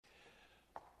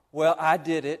Well, I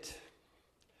did it.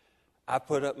 I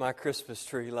put up my Christmas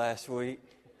tree last week.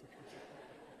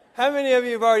 How many of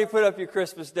you have already put up your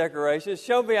Christmas decorations?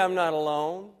 Show me I'm not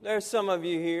alone. There's some of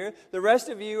you here. The rest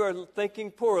of you are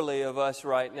thinking poorly of us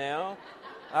right now.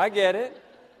 I get it.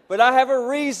 But I have a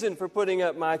reason for putting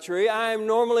up my tree. I am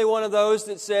normally one of those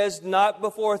that says not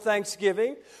before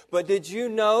Thanksgiving. But did you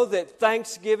know that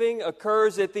Thanksgiving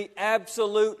occurs at the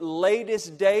absolute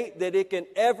latest date that it can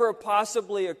ever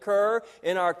possibly occur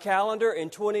in our calendar in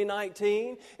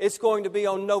 2019? It's going to be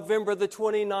on November the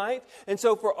 29th. And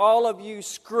so for all of you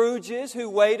Scrooges who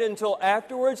wait until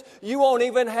afterwards, you won't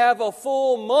even have a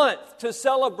full month to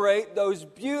celebrate those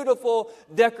beautiful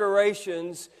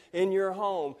decorations in your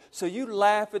home. So you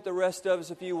laugh at the rest of us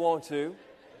if you want to.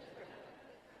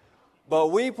 But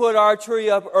we put our tree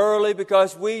up early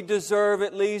because we deserve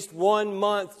at least 1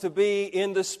 month to be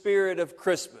in the spirit of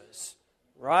Christmas.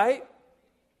 Right?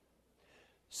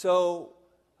 So,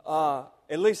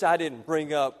 at least I didn't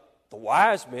bring up the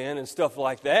wise men and stuff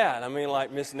like that. I mean,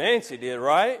 like Miss Nancy did,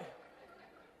 right?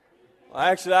 Well,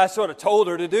 actually, I sort of told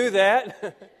her to do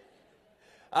that.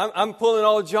 I'm pulling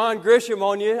old John Grisham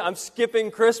on you. I'm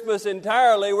skipping Christmas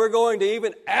entirely. We're going to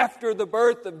even after the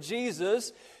birth of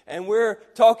Jesus. And we're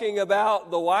talking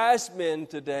about the wise men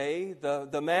today,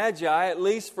 the Magi, at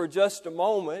least for just a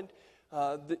moment.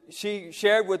 She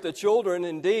shared with the children,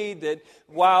 indeed, that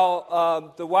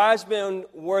while the wise men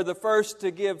were the first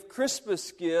to give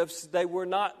Christmas gifts, they were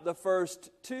not the first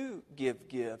to give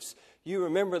gifts. You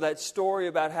remember that story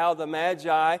about how the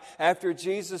Magi, after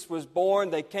Jesus was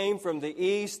born, they came from the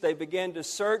east. They began to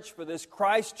search for this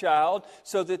Christ child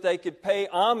so that they could pay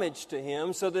homage to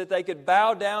Him, so that they could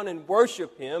bow down and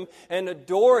worship Him and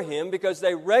adore Him, because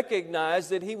they recognized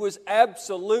that He was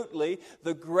absolutely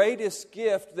the greatest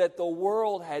gift that the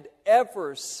world had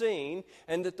ever seen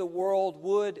and that the world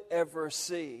would ever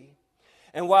see.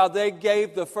 And while they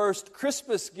gave the first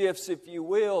Christmas gifts, if you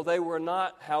will, they were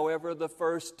not, however, the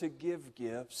first to give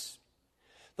gifts.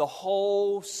 The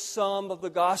whole sum of the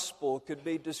gospel could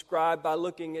be described by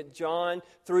looking at John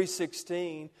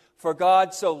 3:16. For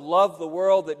God so loved the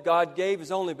world that God gave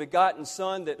His only begotten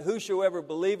Son, that whosoever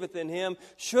believeth in Him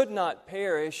should not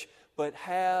perish, but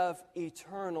have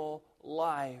eternal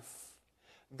life.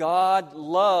 God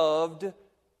loved,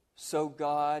 so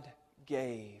God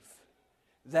gave.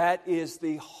 That is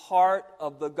the heart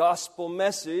of the gospel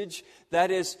message.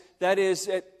 That is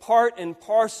part and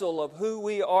parcel of who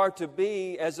we are to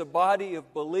be as a body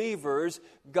of believers.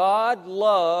 God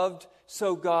loved,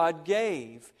 so God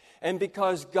gave. And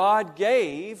because God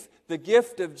gave the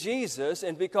gift of Jesus,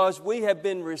 and because we have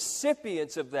been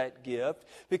recipients of that gift,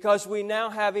 because we now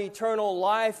have eternal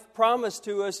life promised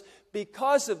to us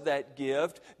because of that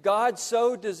gift, God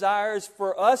so desires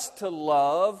for us to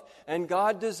love, and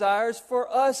God desires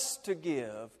for us to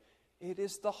give. It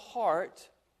is the heart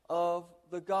of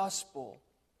the gospel.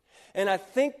 And I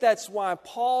think that's why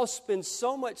Paul spends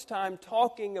so much time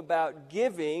talking about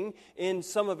giving in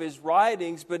some of his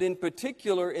writings, but in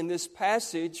particular in this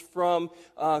passage from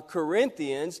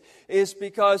Corinthians, is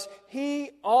because he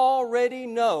already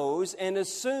knows and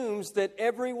assumes that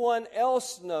everyone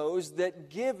else knows that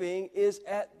giving is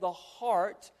at the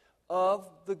heart of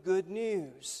the good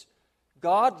news.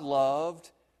 God loved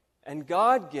and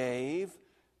God gave,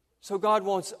 so God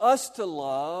wants us to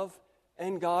love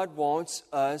and God wants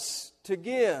us to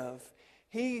give.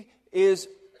 He is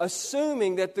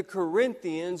assuming that the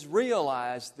Corinthians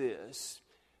realized this.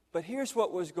 But here's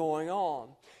what was going on.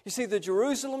 You see, the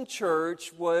Jerusalem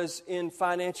church was in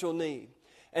financial need.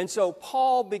 And so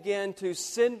Paul began to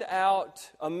send out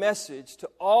a message to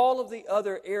all of the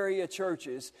other area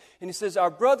churches. And he says,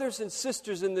 our brothers and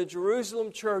sisters in the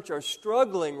Jerusalem church are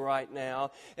struggling right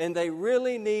now, and they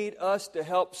really need us to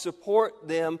help support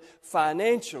them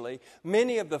financially.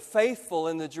 Many of the faithful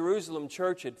in the Jerusalem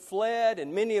church had fled,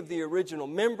 and many of the original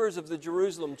members of the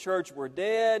Jerusalem church were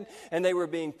dead, and they were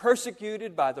being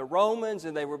persecuted by the Romans,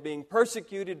 and they were being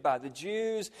persecuted by the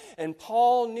Jews. And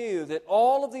Paul knew that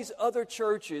all of these other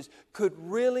churches could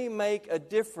really make a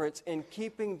difference in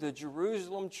keeping the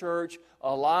Jerusalem church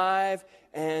alive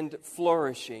and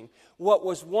flourishing. What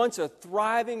was once a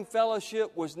thriving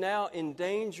fellowship was now in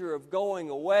danger of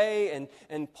going away,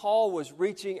 and Paul was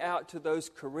reaching out to those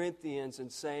Corinthians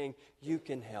and saying, you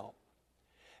can help.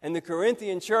 And the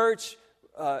Corinthian church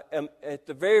at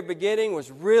the very beginning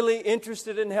was really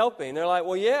interested in helping. They're like,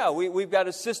 well, yeah, we've got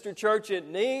a sister church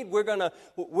in need.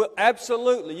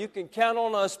 Absolutely, you can count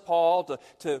on us, Paul,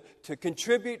 to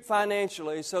contribute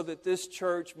financially so that this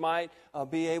church might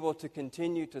be able to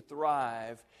continue to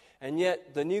thrive. and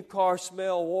yet the new car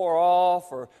smell wore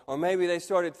off, or maybe they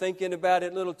started thinking about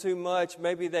it a little too much.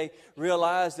 Maybe they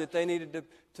realized that they needed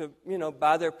to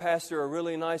buy their pastor a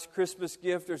really nice Christmas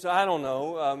gift, or so. I don't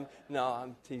know. No,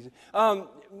 I'm teasing.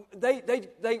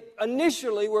 They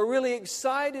initially were really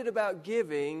excited about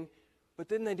giving, but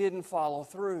then they didn't follow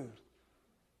through.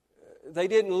 They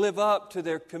didn't live up to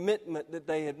their commitment that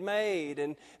they had made.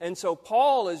 And so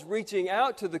Paul is reaching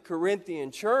out to the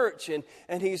Corinthian church,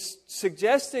 and he's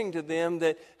suggesting to them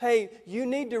that, hey, you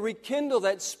need to rekindle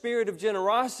that spirit of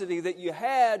generosity that you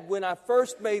had when I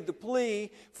first made the plea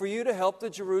for you to help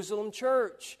the Jerusalem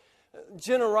church.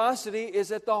 Generosity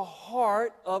is at the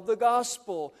heart of the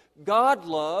gospel. God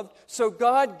loved, so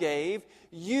God gave.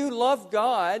 You love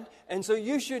God, and so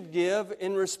you should give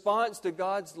in response to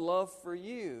God's love for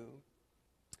you.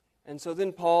 And so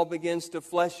then Paul begins to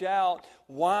flesh out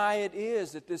why it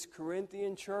is that this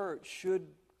Corinthian church should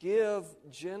give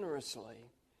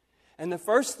generously. And the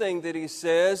first thing that he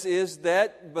says is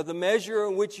that by the measure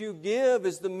in which you give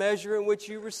is the measure in which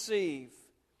you receive.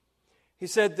 He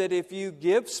said that if you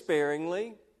give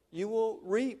sparingly, you will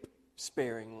reap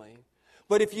sparingly.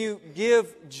 But if you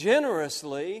give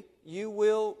generously, you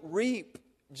will reap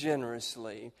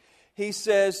generously. He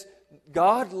says,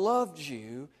 God loved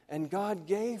you and God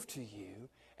gave to you,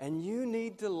 and you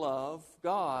need to love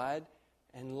God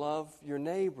and love your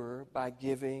neighbor by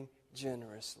giving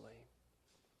generously.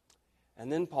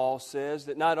 And then Paul says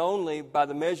that not only by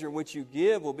the measure in which you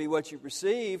give will be what you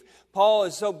receive, Paul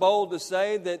is so bold to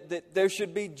say that there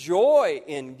should be joy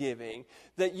in giving,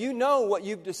 that you know what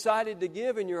you've decided to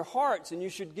give in your hearts, and you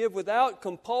should give without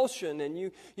compulsion, and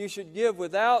you should give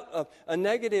without a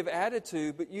negative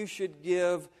attitude, but you should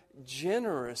give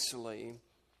generously.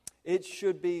 It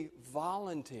should be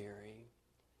voluntary.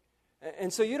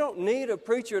 And so you don't need a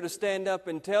preacher to stand up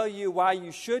and tell you why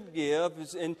you should give,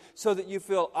 and so that you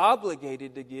feel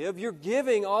obligated to give. Your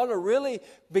giving ought to really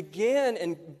begin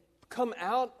and come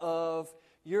out of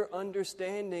your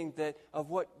understanding of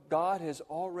what God has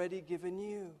already given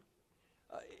you.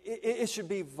 It should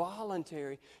be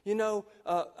voluntary.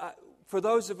 For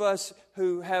those of us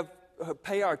who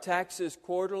pay our taxes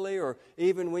quarterly, or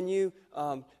even when you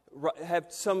have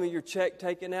some of your check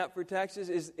taken out for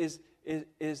taxes,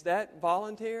 is that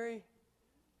voluntary?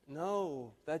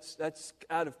 No, that's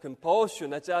out of compulsion.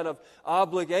 That's out of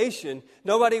obligation.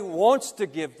 Nobody wants to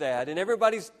give that, and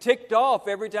everybody's ticked off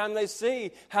every time they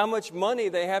see how much money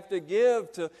they have to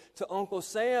give to Uncle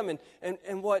Sam.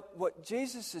 And what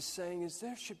Jesus is saying is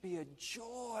there should be a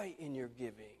joy in your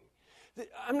giving.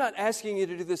 I'm not asking you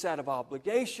to do this out of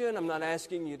obligation. I'm not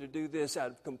asking you to do this out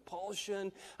of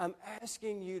compulsion. I'm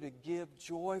asking you to give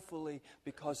joyfully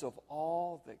because of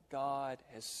all that God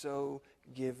has so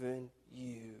given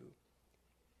you.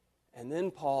 And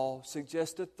then Paul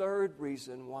suggests a third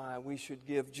reason why we should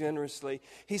give generously.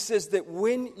 He says that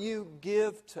when you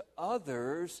give to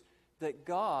others, that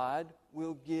God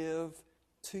will give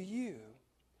to you.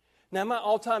 Now, my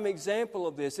all-time example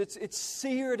of this, it's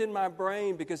seared in my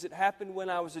brain because it happened when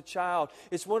I was a child.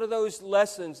 It's one of those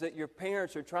lessons that your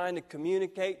parents are trying to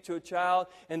communicate to a child,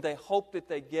 and they hope that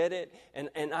they get it.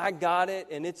 And I got it,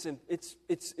 and it's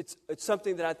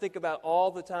something that I think about all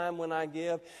the time when I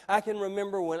give. I can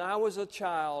remember when I was a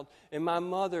child, and my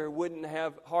mother wouldn't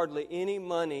have hardly any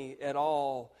money at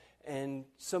all. And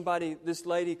this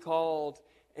lady called,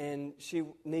 and she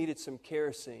needed some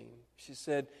kerosene. She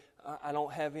said, I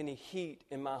don't have any heat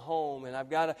in my home, and I've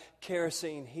got a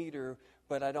kerosene heater,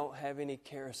 but I don't have any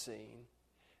kerosene.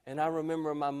 And I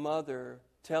remember my mother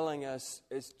telling us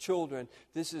as children,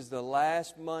 this is the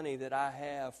last money that I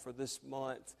have for this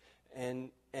month, and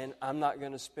I'm not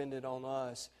going to spend it on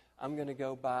us. I'm going to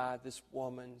go buy this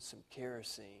woman some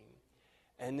kerosene.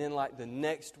 And then like the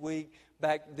next week,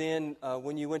 back then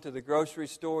when you went to the grocery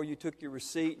store, you took your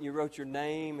receipt and you wrote your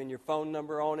name and your phone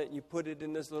number on it, and you put it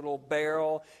in this little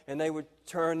barrel, and they would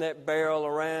turn that barrel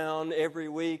around every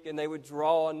week, and they would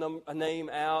draw a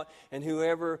name out, and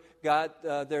whoever got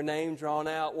their name drawn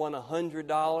out won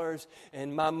 $100.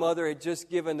 And my mother had just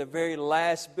given the very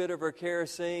last bit of her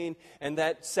kerosene, and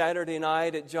that Saturday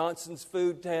night at Johnson's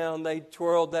Food Town, they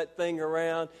twirled that thing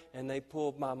around, and they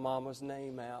pulled my mama's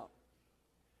name out.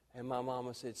 And my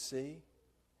mama said, see,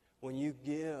 when you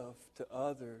give to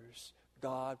others,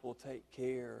 God will take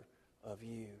care of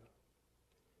you.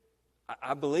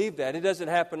 I believe that. It doesn't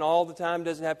happen all the time. It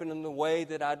doesn't happen in the way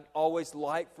that I'd always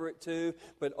like for it to.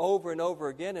 But over and over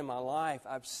again in my life,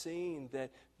 I've seen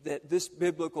that this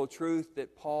biblical truth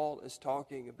that Paul is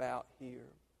talking about here.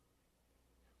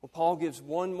 Well, Paul gives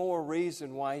one more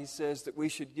reason why he says that we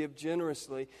should give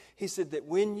generously. He said that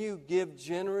when you give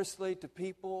generously to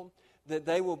people, that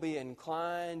they will be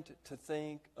inclined to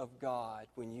think of God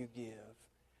when you give.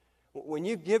 When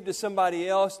you give to somebody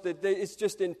else, that it's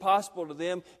just impossible to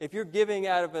them. If you're giving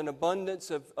out of an abundance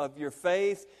of your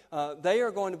faith, they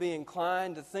are going to be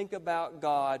inclined to think about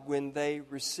God when they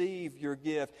receive your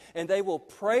gift. And they will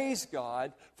praise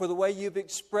God for the way you've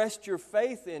expressed your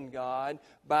faith in God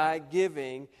by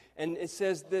giving. And it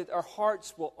says that our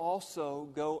hearts will also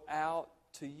go out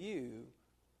to you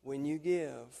when you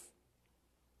give.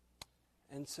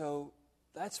 And so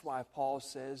that's why Paul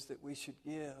says that we should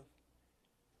give.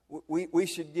 We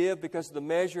should give because the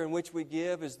measure in which we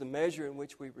give is the measure in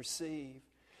which we receive.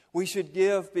 We should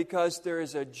give because there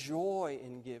is a joy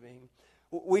in giving.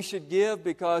 We should give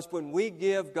because when we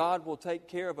give, God will take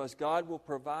care of us. God will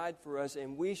provide for us.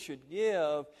 And we should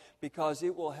give because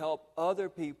it will help other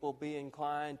people be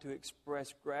inclined to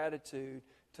express gratitude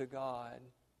to God.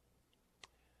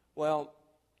 Well,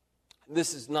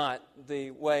 this is not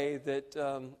the way that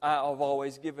I've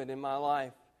always given in my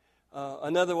life.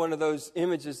 Another one of those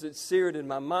images that's seared in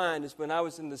my mind is when I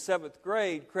was in the 7th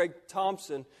grade, Craig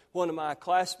Thompson, one of my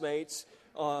classmates,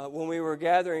 when we were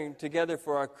gathering together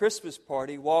for our Christmas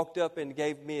party, walked up and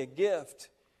gave me a gift.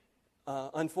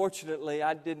 Unfortunately,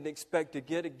 I didn't expect to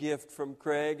get a gift from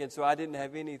Craig, and so I didn't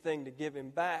have anything to give him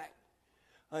back.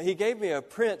 He gave me a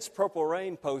Prince Purple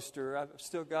Rain poster. I've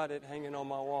still got it hanging on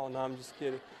my wall. No, I'm just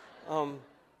kidding.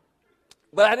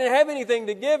 But I didn't have anything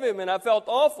to give him, and I felt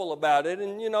awful about it.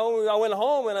 And, I went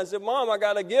home and I said, Mom, I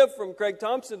got a gift from Craig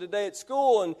Thompson today at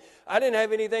school, and I didn't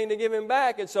have anything to give him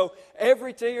back. And so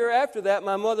every year after that,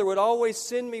 my mother would always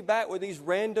send me back with these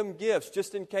random gifts,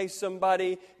 just in case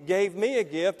somebody gave me a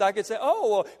gift. I could say,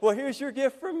 oh, well, here's your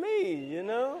gift from me,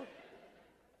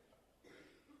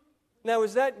 Now,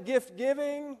 is that gift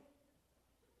giving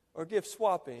or gift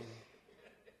swapping?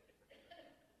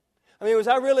 I mean, was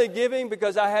I really giving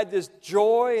because I had this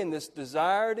joy and this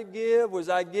desire to give? Was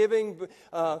I giving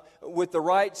with the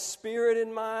right spirit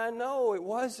in mind? No, it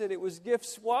wasn't. It was gift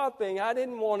swapping. I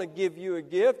didn't want to give you a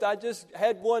gift. I just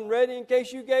had one ready in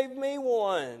case you gave me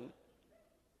one.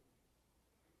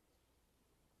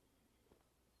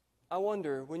 I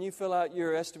wonder, when you fill out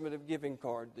your estimate of giving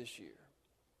card this year,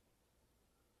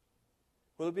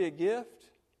 will it be a gift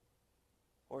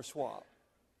or a swap?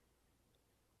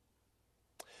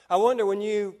 I wonder, when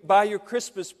you buy your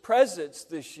Christmas presents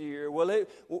this year, will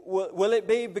it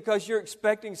be because you're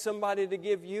expecting somebody to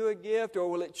give you a gift, or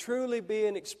will it truly be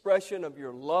an expression of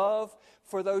your love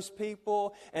for those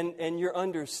people and your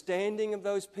understanding of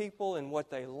those people and what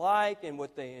they like and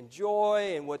what they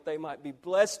enjoy and what they might be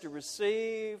blessed to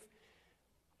receive?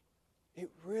 It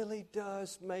really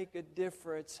does make a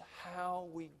difference how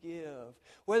we give.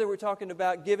 Whether we're talking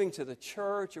about giving to the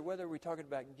church or whether we're talking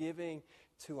about giving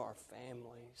to our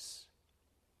families.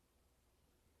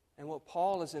 And what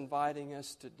Paul is inviting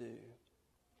us to do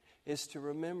is to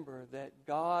remember that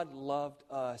God loved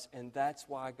us, and that's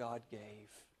why God gave.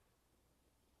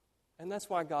 And that's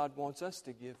why God wants us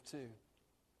to give too,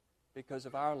 because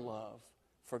of our love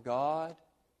for God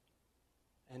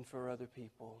and for other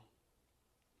people.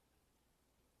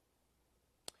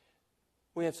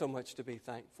 We have so much to be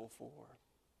thankful for.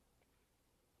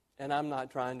 And I'm not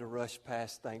trying to rush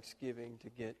past Thanksgiving to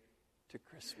get to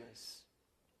Christmas.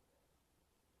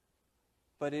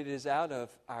 But it is out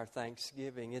of our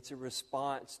thanksgiving. It's a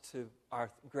response to our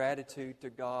gratitude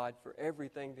to God for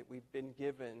everything that we've been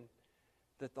given,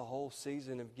 that the whole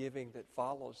season of giving that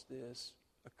follows this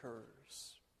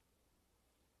occurs.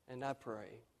 And I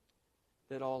pray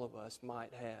that all of us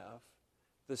might have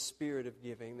the spirit of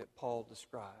giving that Paul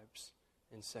describes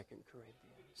in 2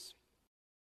 Corinthians.